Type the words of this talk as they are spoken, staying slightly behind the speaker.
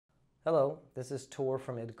Hello, this is Tor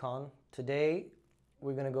from IDCON. Today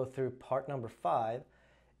we're going to go through part number 5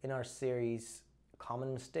 in our series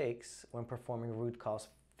Common Mistakes when Performing Root Cause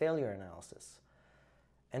Failure Analysis.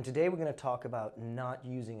 And today we're going to talk about not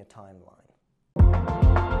using a timeline.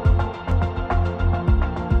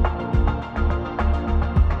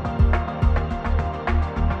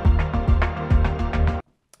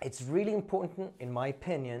 It's really important, in my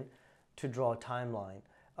opinion, to draw a timeline.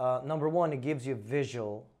 Number one, it gives you a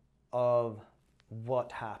visual of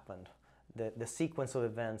what happened, the sequence of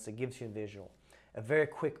events. It gives you a visual, a very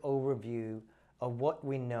quick overview of what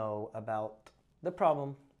we know about the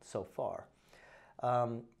problem so far.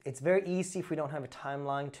 It's very easy if we don't have a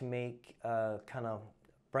timeline to make kind of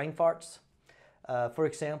brain farts. For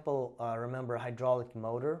example, remember a hydraulic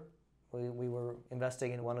motor. We were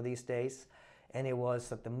investigating one of these days, and it was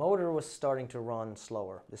that the motor was starting to run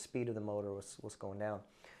slower. The speed of the motor was going down,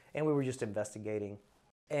 and we were just investigating.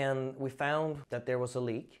 And we found that there was a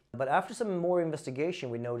leak. But after some more investigation,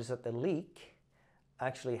 we noticed that the leak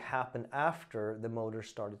actually happened after the motor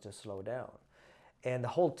started to slow down. And the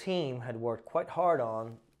whole team had worked quite hard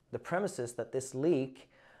on the premises that this leak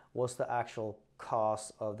was the actual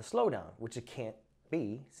cause of the slowdown, which it can't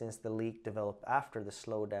be since the leak developed after the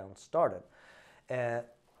slowdown started. And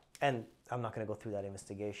I'm not going to go through that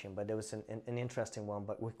investigation, but it was an interesting one.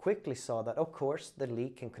 But we quickly saw that, of course, the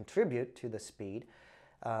leak can contribute to the speed.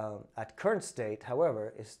 At current state,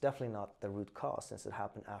 however, it's definitely not the root cause since it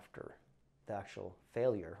happened after the actual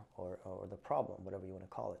failure or the problem, whatever you want to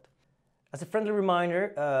call it. As a friendly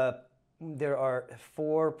reminder, there are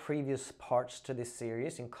 4 previous parts to this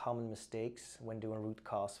series in common mistakes when doing root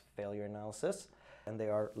cause failure analysis, and they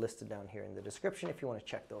are listed down here in the description if you want to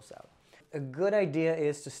check those out. A good idea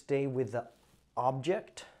is to stay with the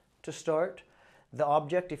object to start. The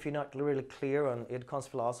object, if you're not really clear on IDCON's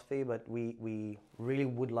philosophy, but we really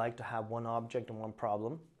would like to have one object and one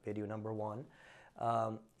problem, video number 1,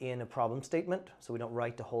 in a problem statement. So we don't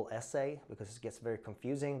write the whole essay because it gets very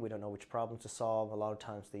confusing. We don't know which problem to solve. A lot of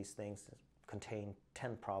times these things contain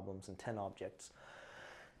 10 problems and 10 objects.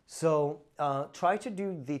 So try to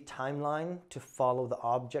do the timeline to follow the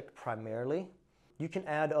object primarily. You can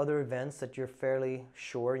add other events that you're fairly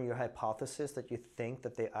sure in your hypothesis that you think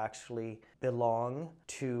that they actually belong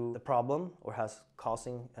to the problem or has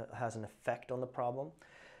an effect on the problem.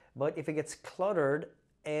 But if it gets cluttered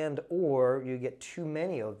and or you get too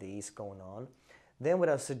many of these going on, then what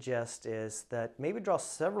I suggest is that maybe draw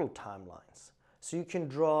several timelines. So you can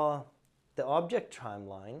draw the object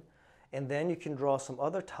timeline and then you can draw some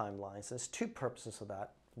other timelines. There's 2 purposes of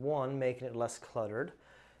that. 1, making it less cluttered.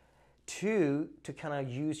 2, to kind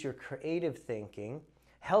of use your creative thinking,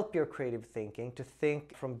 help your creative thinking to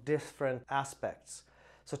think from different aspects.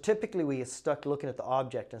 So typically we get stuck looking at the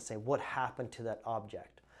object and say, what happened to that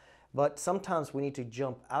object? But sometimes we need to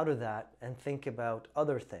jump out of that and think about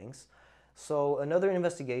other things. So another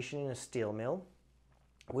investigation in a steel mill,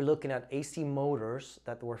 we're looking at AC motors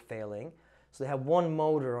that were failing. So they have 1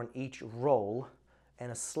 motor on each roll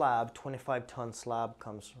and a slab, 25-ton slab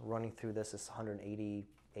comes running through this. It's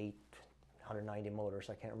 188, 190 motors,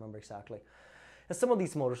 I can't remember exactly. And some of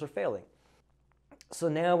these motors are failing. So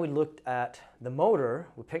now we looked at the motor,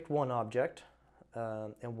 we picked one object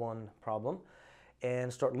and one problem,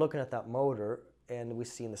 and start looking at that motor, and we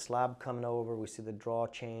see the slab coming over, we see the draw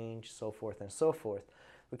change, so forth and so forth.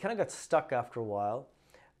 We kind of got stuck after a while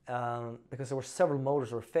because there were several motors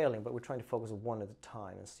that were failing, but we're trying to focus on one at a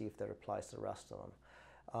time and see if that applies to the rest of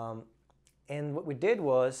them. And what we did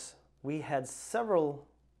was we had several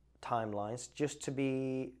timelines just to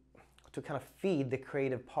kind of feed the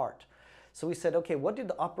creative part. So we said, okay, what did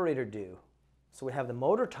the operator do? So we have the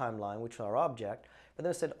motor timeline, which is our object, but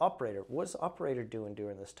then we said, operator, what's the operator doing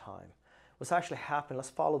during this time? What's actually happening? Let's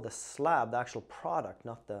follow the slab, the actual product,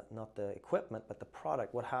 not the equipment, but the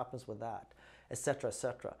product. What happens with that, etc.,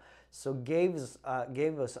 etc. So gave us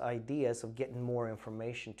ideas of getting more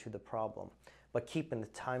information to the problem, but keeping the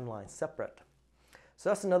timeline separate. So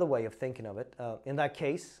that's another way of thinking of it. In that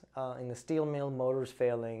case, in the steel mill, motors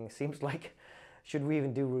failing, seems like, should we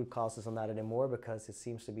even do root causes on that anymore? Because it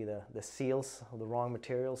seems to be the seals of the wrong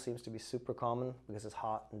material seems to be super common because it's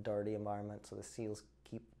hot and dirty environment. So the seals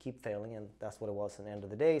keep failing, and that's what it was at the end of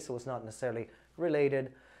the day. So it's not necessarily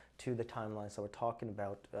related to the timelines that we're talking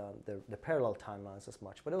about, the parallel timelines as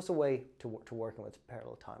much. But it was a way to working with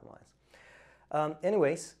parallel timelines.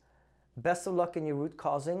 Anyways, best of luck in your root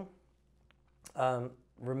causing.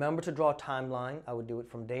 Remember to draw a timeline. I would do it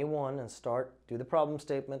from day 1 and do the problem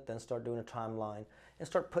statement, then start doing a timeline and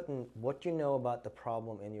start putting what you know about the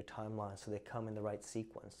problem in your timeline so they come in the right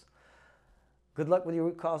sequence. Good luck with your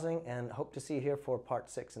root causing, and hope to see you here for part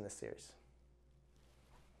 6 in this series.